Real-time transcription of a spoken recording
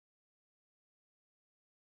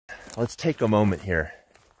Let's take a moment here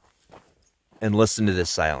and listen to this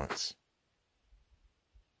silence.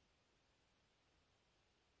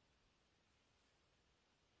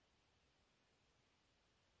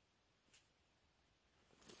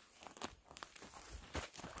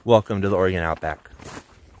 Welcome to the Oregon Outback.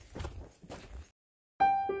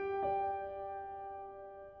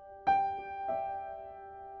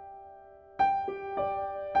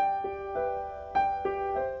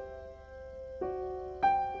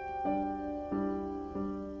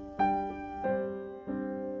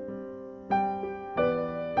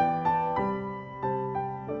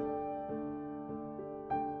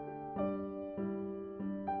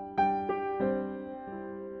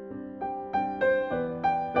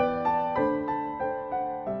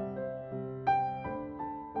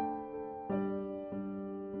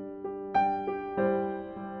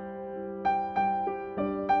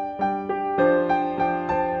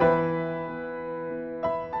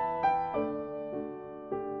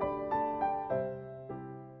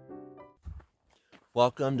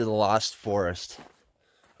 Welcome to the Lost Forest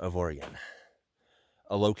of Oregon,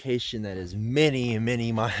 a location that is many,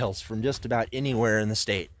 many miles from just about anywhere in the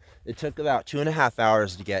state. It took about 2.5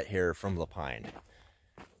 hours to get here from La Pine.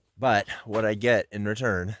 But what I get in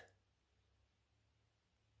return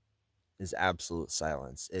is absolute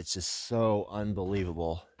silence. It's just so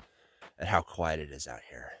unbelievable at how quiet it is out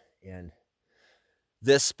here. And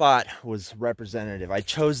this spot was representative. I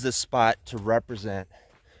chose this spot to represent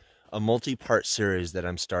a multi-part series that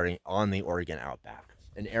I'm starting on the Oregon Outback,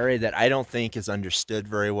 an area that I don't think is understood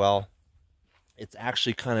very well. It's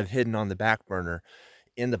actually kind of hidden on the back burner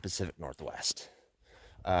in the Pacific Northwest.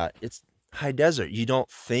 It's high desert. You don't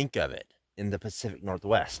think of it in the Pacific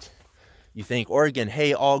Northwest. You think Oregon,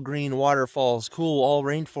 hey, all green waterfalls, cool, all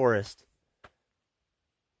rainforest.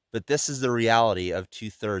 But this is the reality of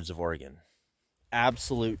 2/3 of Oregon.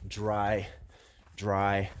 Absolute dry,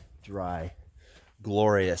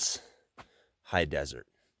 glorious high desert.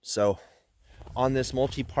 So on this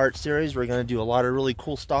multi-part series, we're going to do a lot of really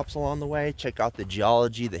cool stops along the way. Check out the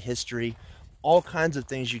geology, the history, all kinds of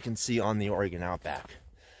things you can see on the Oregon Outback.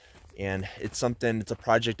 And it's a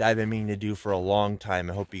project I've been meaning to do for a long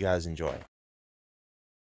time. I hope you guys enjoy.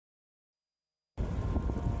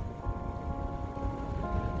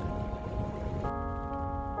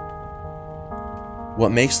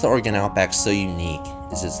 What makes the Oregon Outback so unique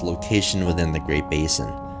is its location within the Great Basin.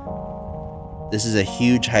 This is a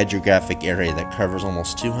huge hydrographic area that covers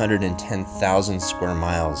almost 210,000 square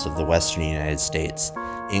miles of the western United States,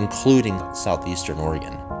 including southeastern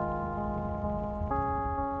Oregon.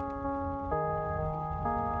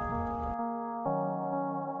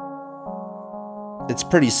 It's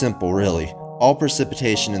pretty simple, really. All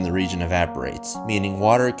precipitation in the region evaporates, meaning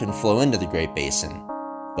water can flow into the Great Basin,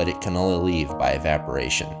 but it can only leave by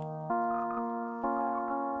evaporation.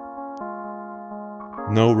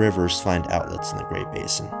 No rivers find outlets in the Great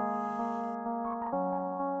Basin.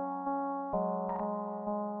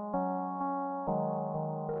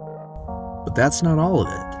 But that's not all of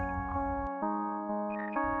it.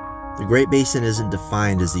 The Great Basin isn't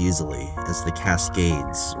defined as easily as the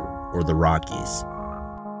Cascades or the Rockies.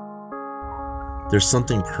 There's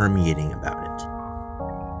something permeating about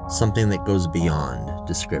it, something that goes beyond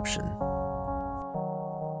description.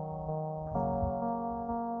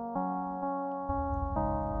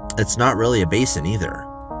 It's not really a basin either.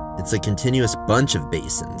 It's a continuous bunch of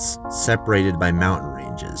basins separated by mountain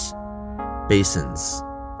ranges. Basins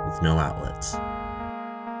with no outlets.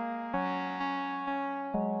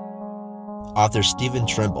 Author Stephen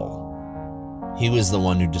Trimble, he was the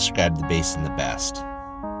one who described the basin the best,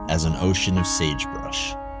 as an ocean of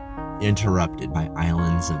sagebrush, interrupted by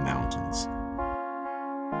islands of mountains.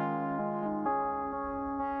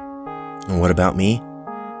 And what about me?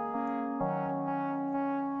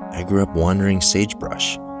 I grew up wandering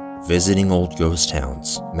sagebrush, visiting old ghost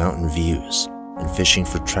towns, mountain views, and fishing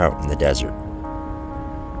for trout in the desert.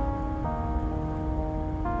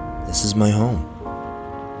 This is my home.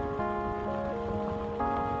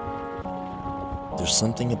 There's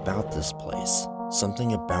something about this place,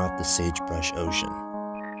 something about the sagebrush ocean.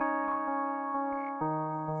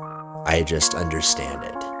 I just understand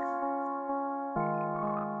it.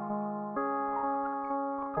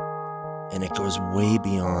 And it goes way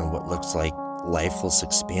beyond what looks like lifeless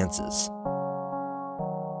expanses.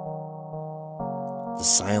 The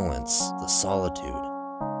silence, the solitude,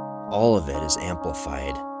 all of it is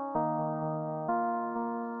amplified.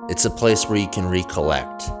 It's a place where you can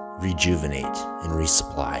recollect, rejuvenate, and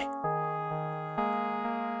resupply.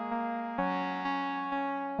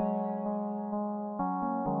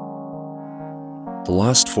 The The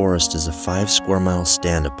Lost Forest is a 5-square-mile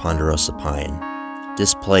stand of ponderosa pine,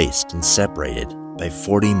 displaced and separated by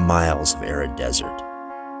 40 miles of arid desert.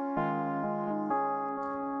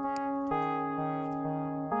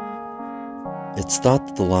 It's thought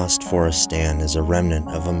that the Lost Forest stand is a remnant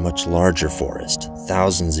of a much larger forest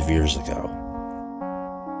thousands of years ago.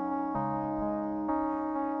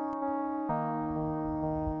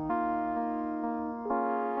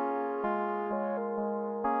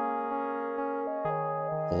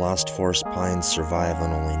 The Lost Forest pines survive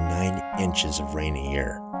on only 9 inches of rain a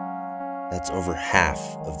year. That's over half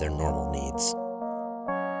of their normal needs.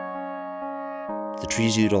 The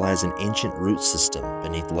trees utilize an ancient root system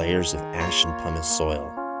beneath layers of ash and pumice soil,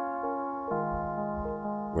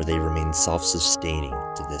 where they remain self-sustaining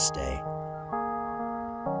to this day.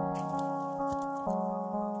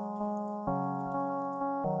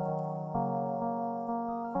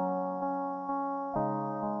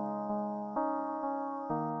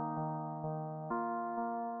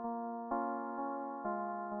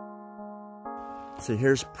 So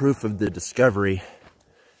here's proof of the discovery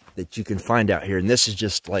that you can find out here. And this is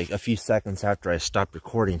just like a few seconds after I stopped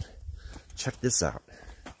recording. Check this out.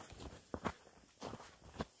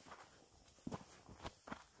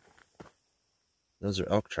 Those are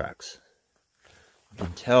elk tracks. You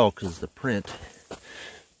can tell because the print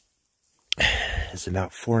is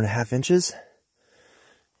about 4.5 inches.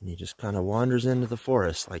 And he just kind of wanders into the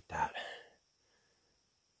forest like that.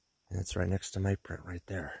 And it's right next to my print right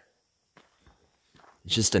there.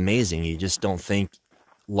 It's just amazing. You just don't think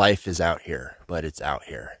life is out here, but it's out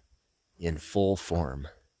here in full form.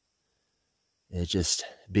 And it just,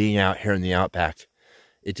 being out here in the outback,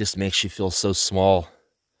 it just makes you feel so small.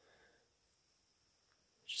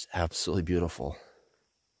 Just absolutely beautiful.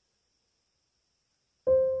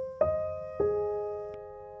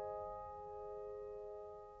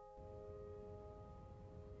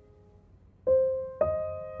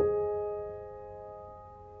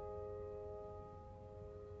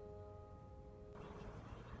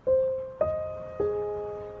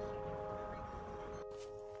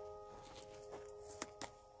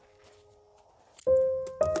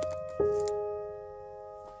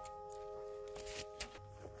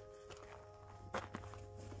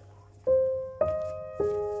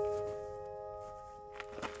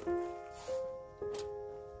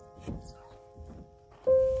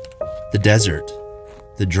 The desert,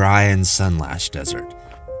 the dry and sun-lashed desert,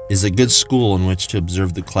 is a good school in which to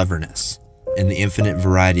observe the cleverness and the infinite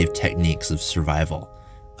variety of techniques of survival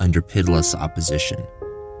under pitiless opposition.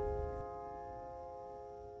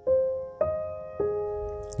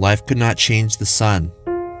 Life could not change the sun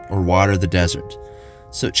or water the desert,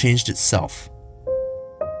 so it changed itself.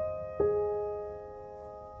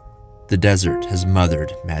 The desert has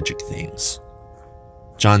mothered magic things.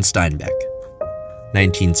 John Steinbeck,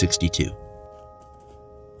 1962.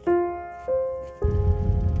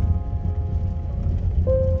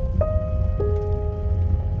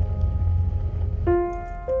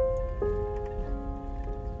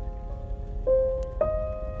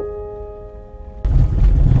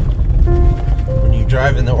 When you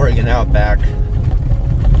drive in the Oregon Outback,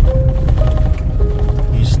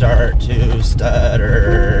 you start to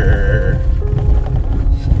stutter.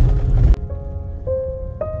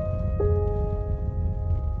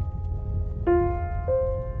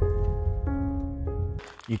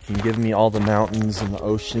 You can give me all the mountains and the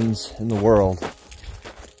oceans in the world,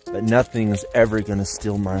 but nothing is ever going to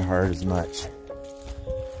steal my heart as much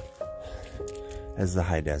as the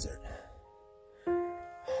high desert.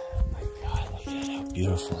 Oh my God, look at how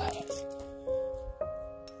beautiful that is.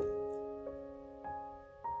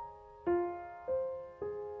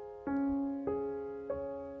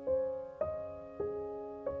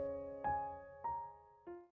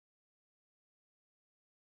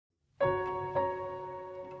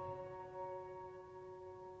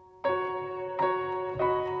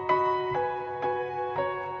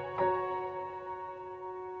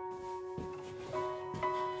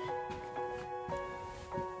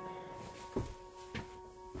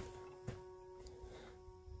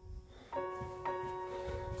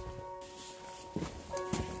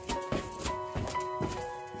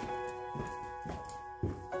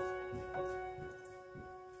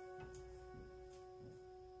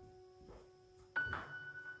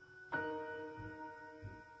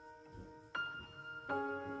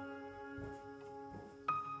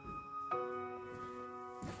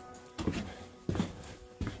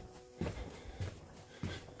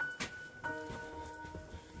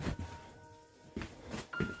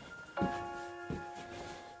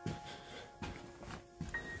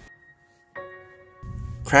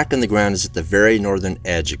 Crack in the Ground is at the very northern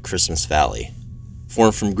edge of Christmas Valley,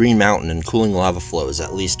 formed from Green Mountain and cooling lava flows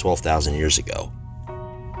at least 12,000 years ago.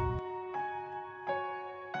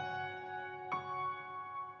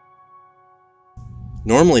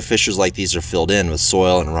 Normally, fissures like these are filled in with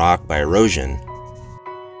soil and rock by erosion.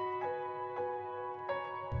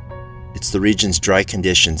 It's the region's dry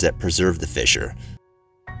conditions that preserve the fissure,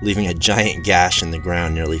 leaving a giant gash in the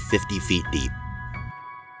ground nearly 50 feet deep.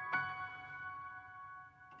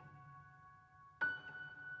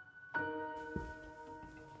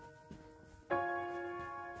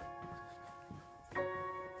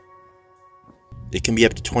 It can be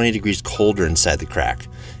up to 20 degrees colder inside the crack,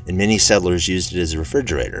 and many settlers used it as a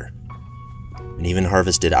refrigerator, and even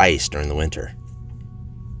harvested ice during the winter.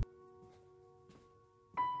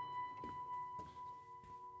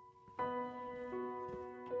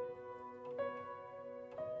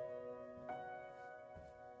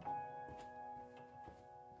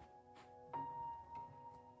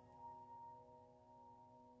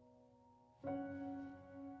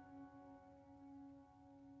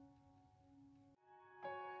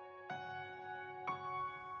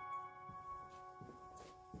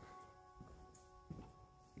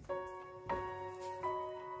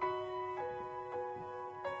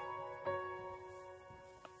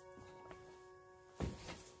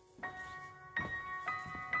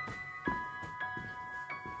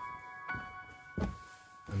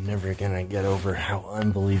 I'm never gonna get over how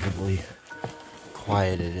unbelievably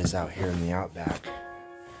quiet it is out here in the Outback.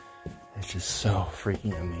 It's just so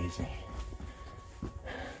freaking amazing.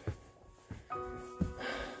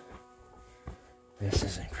 This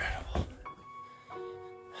is incredible.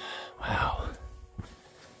 Wow.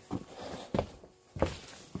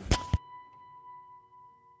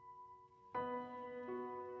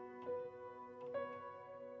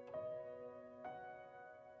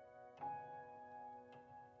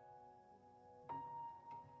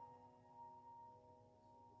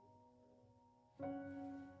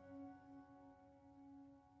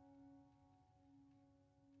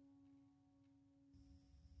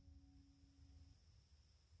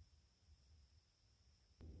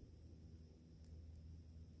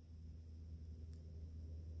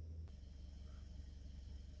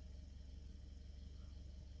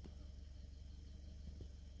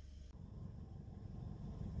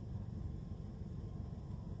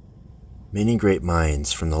 Many great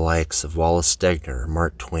minds from the likes of Wallace Stegner,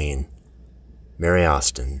 Mark Twain, Mary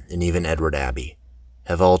Austin, and even Edward Abbey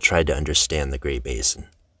have all tried to understand the Great Basin.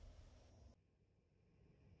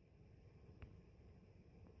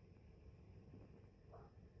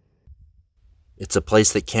 It's a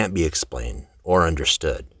place that can't be explained or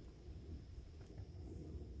understood.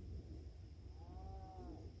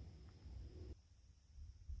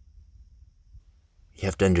 You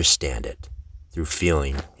have to understand it through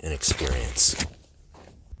feeling and experience.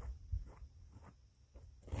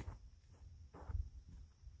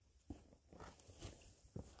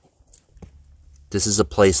 This is a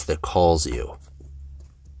place that calls you.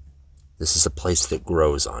 This is a place that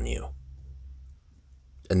grows on you.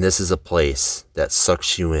 And this is a place that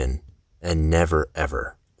sucks you in and never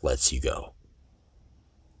ever lets you go.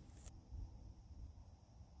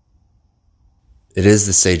 It is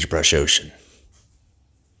the Sagebrush Ocean,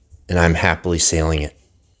 and I'm happily sailing it.